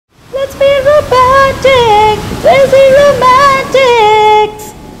romantic, crazy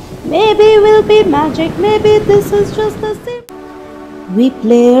romantics. Maybe we'll be magic, maybe this is just the same. We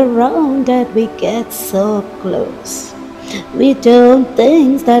play around and we get so close. We do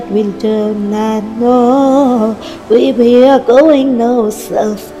things that we do not know. We are going no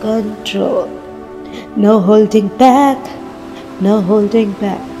self-control. No holding back, no holding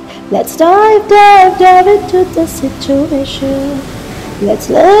back. Let's dive into the situation. Let's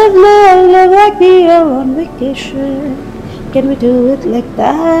love like we are on vacation. Can we do it like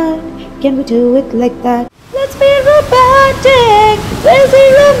that? Can we do it like that? Let's be romantic,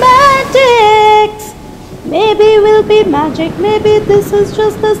 crazy romantics. Maybe we'll be magic, maybe this is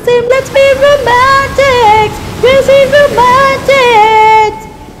just the same. Let's be romantic, crazy romantics.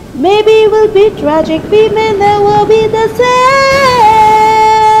 Maybe we'll be tragic, we may never be the same.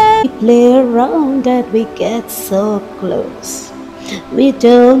 We play around and we get so close. We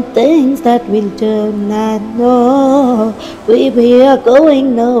do things that we do not know. We are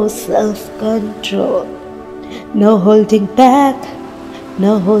going no self-control. No holding back,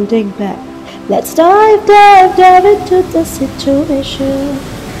 no holding back. Let's dive into the situation.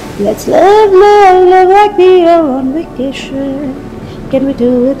 Let's love like we are on vacation. Can we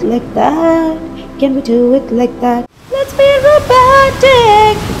do it like that? Can we do it like that? Let's be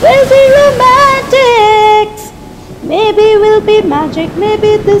romantic, crazy romantics. Maybe we'll be magic,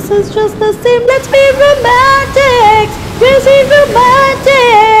 maybe this is just the same. Let's be romantic, crazy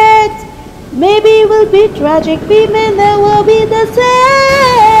romantics. Maybe we'll be tragic, we may never be the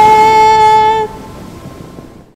same.